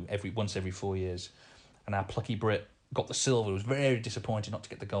do once every 4 years, and our plucky Brit got the silver. He was very disappointed not to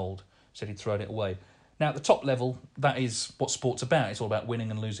get the gold, said he'd thrown it away. Now, at the top level, that is what sport's about. It's all about winning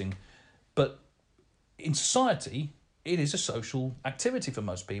and losing. But in society, it is a social activity for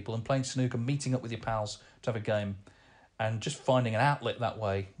most people, and playing snooker, meeting up with your pals to have a game, and just finding an outlet that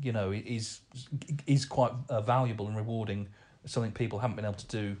way, is quite valuable and rewarding. Something people haven't been able to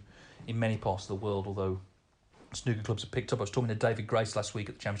do in many parts of the world, although snooker clubs have picked up. I was talking to David Grace last week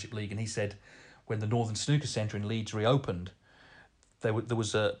at the Championship League, and he said when the Northern Snooker Centre in Leeds reopened, there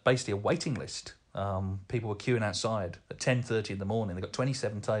was basically a waiting list. People were queuing outside at 10:30 in the morning. They got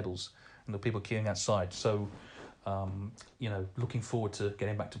 27 tables, and there were people queuing outside. So, looking forward to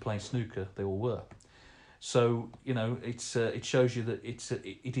getting back to playing snooker. They all were. So, it shows you that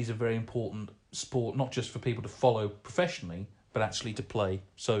it is a very important sport, not just for people to follow professionally, but actually to play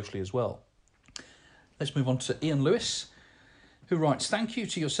socially as well. Let's move on to Ian Lewis, who writes, thank you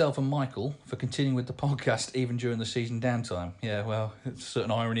to yourself and Michael for continuing with the podcast even during the season downtime. Yeah, well, it's a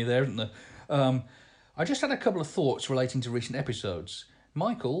certain irony there, isn't there? I just had a couple of thoughts relating to recent episodes.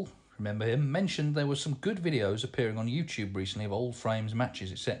 Michael, remember him, mentioned there were some good videos appearing on YouTube recently of old frames,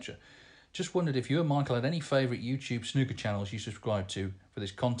 matches, etc. Just wondered if you and Michael had any favourite YouTube snooker channels you subscribe to for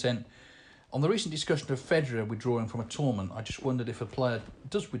this content. On the recent discussion of Federer withdrawing from a tournament, I just wondered if a player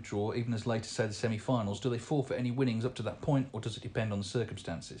does withdraw, even as late as, say, the semi-finals, do they forfeit any winnings up to that point, or does it depend on the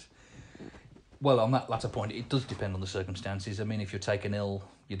circumstances? Well, on that latter point, it does depend on the circumstances. I mean, if you're taken ill,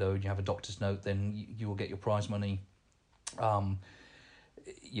 and you have a doctor's note, then you will get your prize money.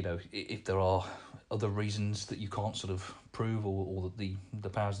 If there are other reasons that you can't sort of prove, or that the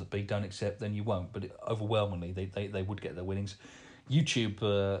powers that be don't accept, then you won't. But overwhelmingly, they would get their winnings. YouTube,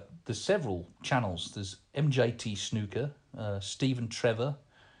 there's several channels. There's MJT Snooker, Stephen Trevor.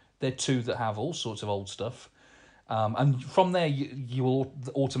 They're two that have all sorts of old stuff. And from there, you will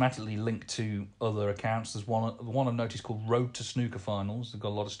automatically link to other accounts. There's one I've noticed called Road to Snooker Finals. They've got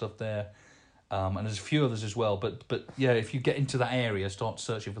a lot of stuff there. And there's a few others as well. But yeah, if you get into that area, start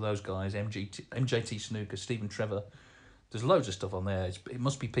searching for those guys, MJT Snooker, Stephen Trevor. There's loads of stuff on there. It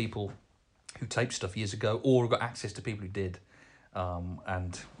must be people who taped stuff years ago or got access to people who did.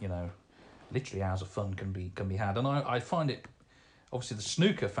 Literally hours of fun can be had. And I find it, obviously, the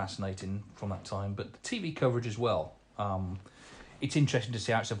snooker fascinating from that time, but the TV coverage as well. It's interesting to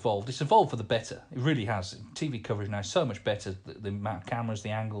see how it's evolved. It's evolved for the better. It really has. TV coverage now is so much better. The amount of cameras,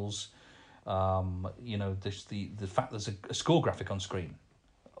 the angles, the fact there's a score graphic on screen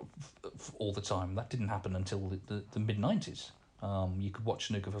all the time. That didn't happen until the mid-90s. You could watch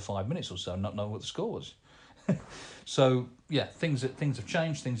snooker for 5 minutes or so and not know what the score was. So yeah, things have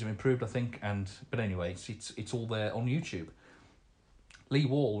changed, things have improved, I think. But anyway, it's all there on YouTube. Lee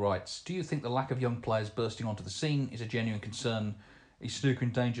Wall writes, do you think the lack of young players bursting onto the scene is a genuine concern? Is snooker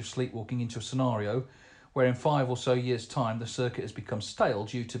in danger of sleepwalking into a scenario where in 5 or so years' time the circuit has become stale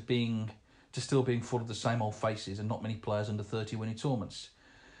due to still being full of the same old faces and not many players under 30 winning tournaments?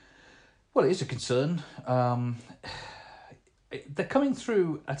 Well, it is a concern. They're coming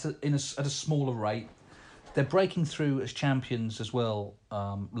through at a smaller rate. They're breaking through as champions as well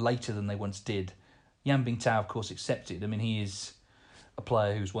later than they once did. Yan Bingtao, of course, accepted. I mean, he is a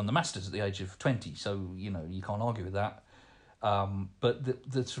player who's won the Masters at the age of 20, so, you can't argue with that. But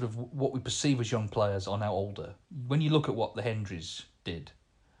the sort of what we perceive as young players are now older. When you look at what the Hendrys did,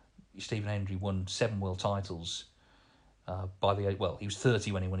 Stephen Hendry won 7 world titles by the age... Well, he was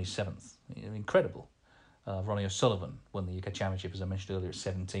 30 when he won his 7th. Incredible. Ronnie O'Sullivan won the UK Championship, as I mentioned earlier, at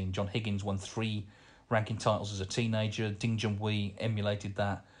 17. John Higgins won 3 ranking titles as a teenager. Ding Junhui emulated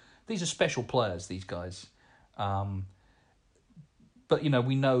that. These are special players, these guys. But,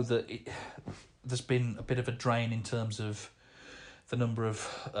 we know that there's been a bit of a drain in terms of the number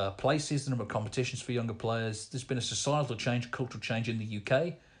of places, the number of competitions for younger players. There's been a societal change, cultural change in the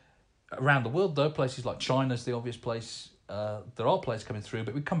UK. Around the world, though, places like China's the obvious place. There are players coming through,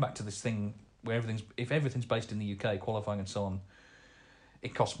 but we come back to this thing where if everything's based in the UK, qualifying and so on,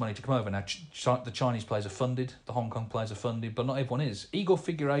 it costs money to come over. Now, the Chinese players are funded, the Hong Kong players are funded, but not everyone is. Igor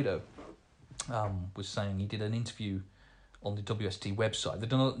Figueiredo was saying, he did an interview on the WST website. They've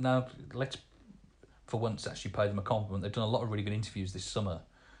done now. Let's for once actually pay them a compliment. They've done a lot of really good interviews this summer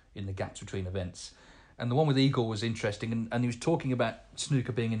in the gaps between events. And the one with Igor was interesting, and he was talking about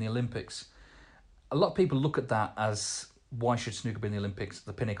snooker being in the Olympics. A lot of people look at that as, why should snooker be in the Olympics?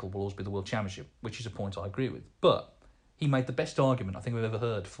 The pinnacle will always be the World Championship, which is a point I agree with. But he made the best argument I think we've ever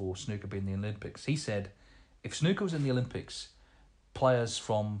heard for snooker being in the Olympics. He said, if snooker was in the Olympics, players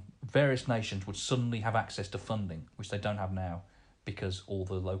from various nations would suddenly have access to funding, which they don't have now, because all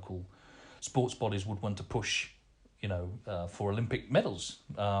the local sports bodies would want to push, for Olympic medals.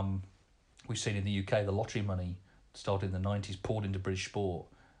 We've seen in the UK, the lottery money started in the 90s, poured into British sport,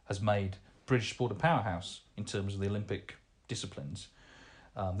 has made British sport a powerhouse in terms of the Olympic disciplines.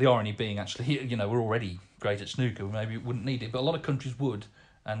 The irony being, actually, we're already great at snooker, maybe we wouldn't need it, but a lot of countries would,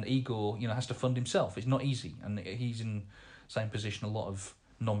 and Igor, has to fund himself. It's not easy, and he's in the same position a lot of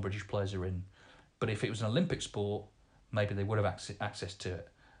non-British players are in. But if it was an Olympic sport, maybe they would have access to it.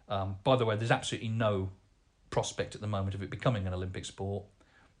 By the way, there's absolutely no prospect at the moment of it becoming an Olympic sport.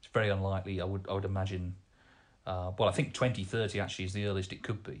 It's very unlikely. I would imagine. I think 2030 actually is the earliest it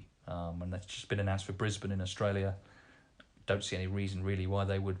could be, and that's just been announced for Brisbane in Australia. Don't see any reason really why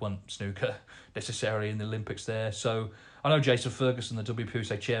they would want snooker necessarily in the Olympics there. So I know Jason Ferguson, the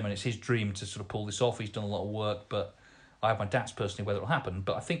WPUSA chairman, it's his dream to sort of pull this off. He's done a lot of work, but I have my doubts personally whether it will happen.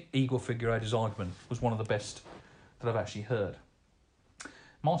 But I think Igor Figueiredo's argument was one of the best that I've actually heard.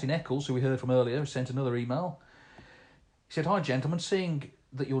 Martin Eccles, who we heard from earlier, sent another email. He said, "Hi gentlemen, seeing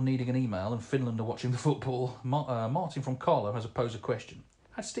that you're needing an email and Finland are watching the football, Martin from Carlo has posed a question.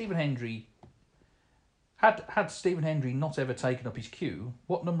 Had Stephen Hendry not ever taken up his cue,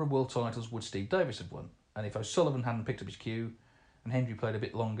 what number of world titles would Steve Davis have won? And if O'Sullivan hadn't picked up his cue and Hendry played a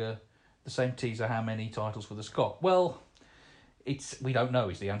bit longer, the same teaser, how many titles for the Scot?" Well, we don't know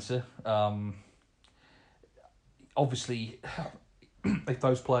is the answer. Obviously, if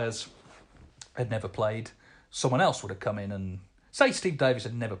those players had never played, someone else would have come in and... Say Steve Davis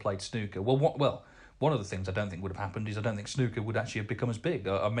had never played snooker. Well, one of the things I don't think would have happened is I don't think snooker would actually have become as big.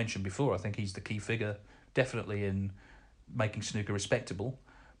 I mentioned before, I think he's the key figure, definitely in making snooker respectable.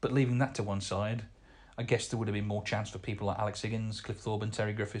 But leaving that to one side, I guess there would have been more chance for people like Alex Higgins, Cliff Thorburn,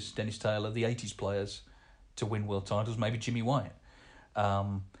 Terry Griffiths, Dennis Taylor, the 80s players, to win world titles, maybe Jimmy White.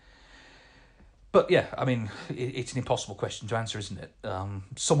 But yeah, I mean, it's an impossible question to answer, isn't it?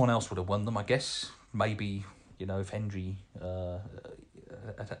 Someone else would have won them, I guess. Maybe, if Hendry had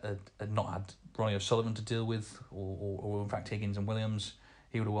not had Ronnie O'Sullivan to deal with, or in fact Higgins and Williams,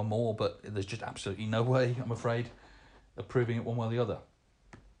 he would have won more, but there's just absolutely no way, I'm afraid, of proving it one way or the other.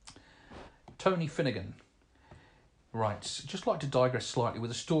 Tony Finnegan writes, "Just like to digress slightly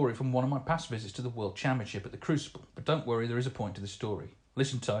with a story from one of my past visits to the World Championship at the Crucible, but don't worry, there is a point to the story.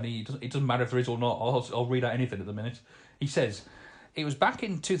 Listen, Tony, it doesn't matter if there is or not, I'll read out anything at the minute." He says, "It was back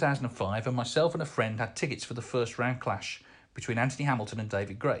in 2005 and myself and a friend had tickets for the first round clash between Anthony Hamilton and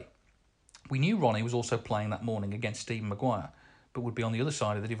David Gray. We knew Ronnie was also playing that morning against Stephen Maguire, but would be on the other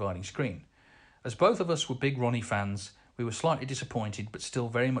side of the dividing screen. As both of us were big Ronnie fans, we were slightly disappointed but still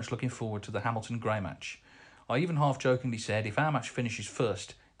very much looking forward to the Hamilton-Gray match. I even half-jokingly said, if our match finishes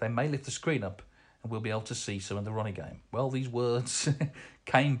first, they may lift the screen up and we'll be able to see some of the Ronnie game. Well, these words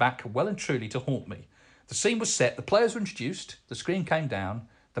came back well and truly to haunt me. The scene was set, the players were introduced, the screen came down,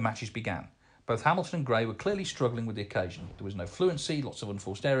 the matches began. Both Hamilton and Gray were clearly struggling with the occasion. There was no fluency, lots of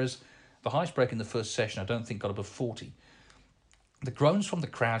unforced errors. The highest break in the first session I don't think got above 40. The groans from the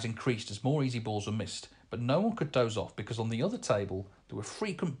crowds increased as more easy balls were missed, but no one could doze off because on the other table there were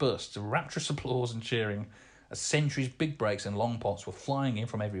frequent bursts of rapturous applause and cheering as centuries, big breaks and long pots were flying in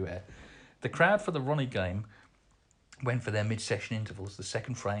from everywhere. The crowd for the Ronnie game went for their mid-session intervals. The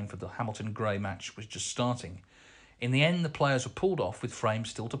second frame for the Hamilton-Gray match was just starting. In the end, the players were pulled off with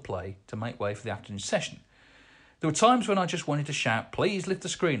frames still to play to make way for the afternoon session. There were times when I just wanted to shout, please lift the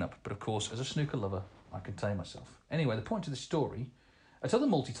screen up, but of course, as a snooker lover, I contain myself. Anyway, the point of this story, at other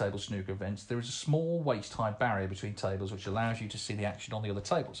multi-table snooker events, there is a small waist-high barrier between tables which allows you to see the action on the other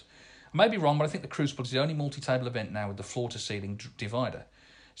tables. I may be wrong, but I think the Crucible is the only multi-table event now with the floor-to-ceiling divider.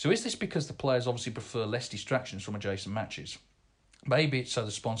 So is this because the players obviously prefer less distractions from adjacent matches? Maybe it's so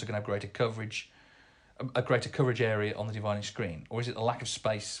the sponsor can have a greater coverage area on the dividing screen, or is it the lack of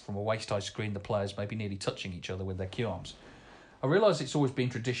space from a waist-high screen the players may be nearly touching each other with their cue arms? I realise it's always been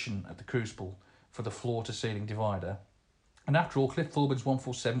tradition at the Crucible for the floor-to-ceiling divider, and after all, Cliff Thorburns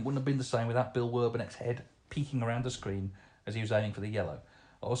 147 wouldn't have been the same without Bill Werbenick's head peeking around the screen as he was aiming for the yellow.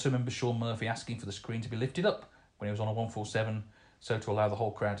 I also remember Sean Murphy asking for the screen to be lifted up when he was on a 147, so to allow the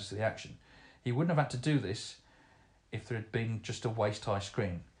whole crowd to see the action. He wouldn't have had to do this if there had been just a waist-high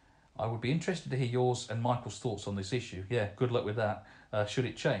screen. I would be interested to hear yours and Michael's thoughts on this issue. Yeah, good luck with that. Should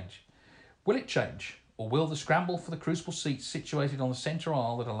it change? Will it change? Or will the scramble for the Crucible seats situated on the centre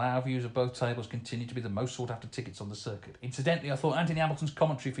aisle that allow views of both tables continue to be the most sought-after tickets on the circuit? Incidentally, I thought Anthony Hamilton's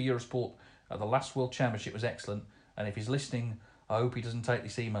commentary for Eurosport at the last World Championship was excellent, and if he's listening, I hope he doesn't take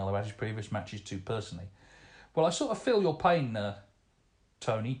this email about his previous matches too personally. Well, I sort of feel your pain,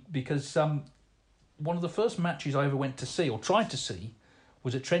 Tony, because one of the first matches I ever went to see, or tried to see,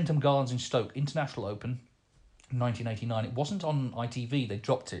 was at Trentham Gardens in Stoke, International Open, 1989. It wasn't on ITV, they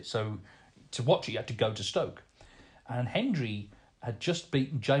dropped it, so to watch it you had to go to Stoke. And Hendry had just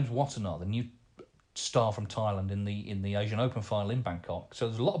beaten James Watanabe, the new star from Thailand, in the Asian Open final in Bangkok. So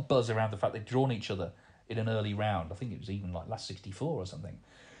there's a lot of buzz around the fact they'd drawn each other in an early round. I think it was even like last 64 or something,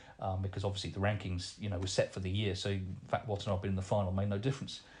 because obviously the rankings, were set for the year. So in fact, Watanabe being in the final made no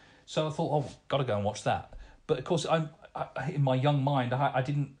difference. So I thought, got to go and watch that. But of course, I in my young mind, I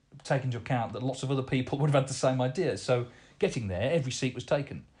didn't take into account that lots of other people would have had the same idea. So getting there, every seat was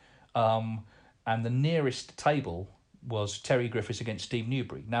taken. And the nearest table was Terry Griffiths against Steve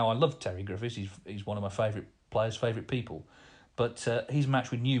Newbury. Now, I love Terry Griffiths. He's one of my favourite players, favourite people. But his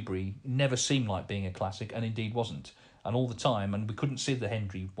match with Newbury never seemed like being a classic, and indeed wasn't. And all the time, and we couldn't see the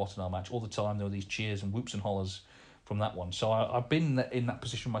Hendry-Watanabe match, all the time there were these cheers and whoops and hollers from that one. So I've been in that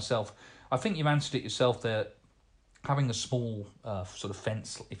position myself. I think you've answered it yourself there. Having a small sort of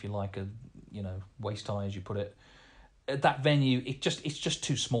fence, if you like, waist high as you put it, at that venue, it's just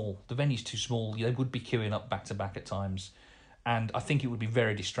too small. The venue's too small. They would be queuing up back to back at times, and I think it would be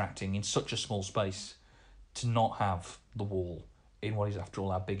very distracting in such a small space to not have the wall in what is, after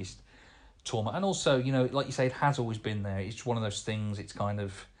all, our biggest tournament. And also, like you say, it has always been there. It's one of those things. It's kind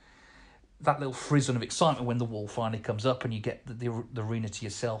of that little frisson of excitement when the wall finally comes up and you get the arena to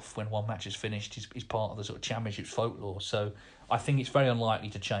yourself when one match is finished is part of the sort of championship's folklore. So I think it's very unlikely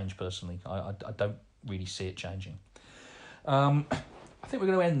to change, personally. I don't really see it changing. I think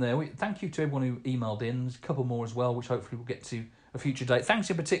we're going to end there. Thank you to everyone who emailed in. There's a couple more as well, which hopefully we'll get to a future date. Thanks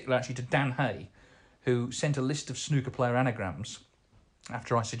in particular, actually, to Dan Hay, who sent a list of snooker player anagrams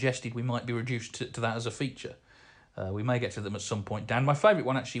after I suggested we might be reduced to that as a feature. We may get to them at some point, Dan. My favourite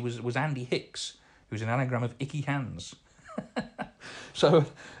one, actually, was Andy Hicks, who's an anagram of Icky Hands. So,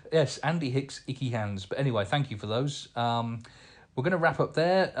 yes, Andy Hicks, Icky Hands. But anyway, thank you for those. We're going to wrap up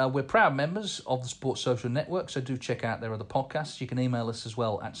there. We're proud members of the Sports Social Network, so do check out their other podcasts. You can email us as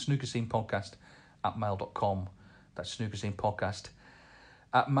well at snookerscenepodcast@mail.com. That's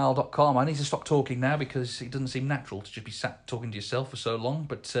snookerscenepodcast@mail.com. I need to stop talking now because it doesn't seem natural to just be sat talking to yourself for so long.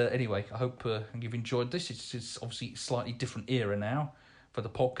 But anyway, I hope you've enjoyed this. It's obviously a slightly different era now for the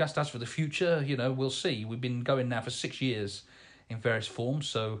podcast. As for the future, we'll see. We've been going now for 6 years in various forms,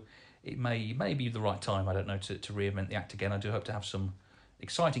 so it may be the right time, I don't know, to reinvent the act again. I do hope to have some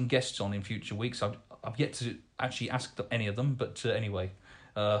exciting guests on in future weeks. I've yet to actually ask any of them, but anyway,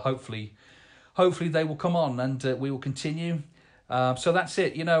 hopefully they will come on and we will continue. So that's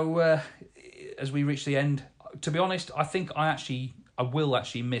it. As we reach the end, to be honest, I think I will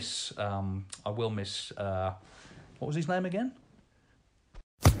miss. What was his name again?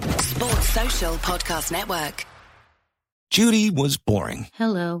 Sports Social Podcast Network. Judy was boring.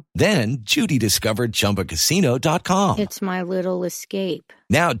 Hello. Then Judy discovered ChumbaCasino.com. It's my little escape.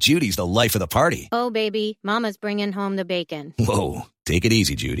 Now Judy's the life of the party. Oh, baby, mama's bringing home the bacon. Whoa, take it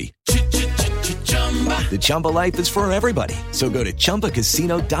easy, Judy. The Chumba life is for everybody. So go to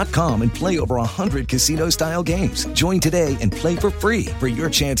ChumbaCasino.com and play over 100 casino-style games. Join today and play for free for your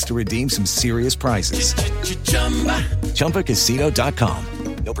chance to redeem some serious prizes. ChumbaCasino.com.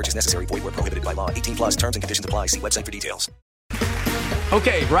 No purchase necessary. Void where prohibited by law. 18+ terms and conditions apply. See website for details.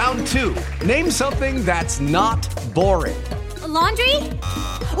 Okay, round two. Name something that's not boring. A laundry?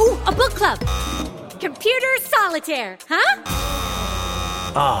 Ooh, a book club. Computer solitaire, huh?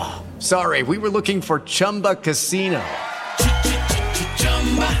 Ah, sorry. We were looking for Chumba Casino.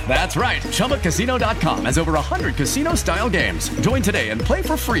 That's right. ChumbaCasino.com has over 100 casino-style games. Join today and play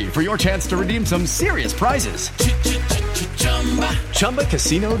for free for your chance to redeem some serious prizes.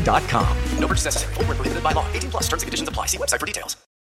 ChumbaCasino.com. No purchase necessary. Void where prohibited by law. 18+ terms and conditions apply. See website for details.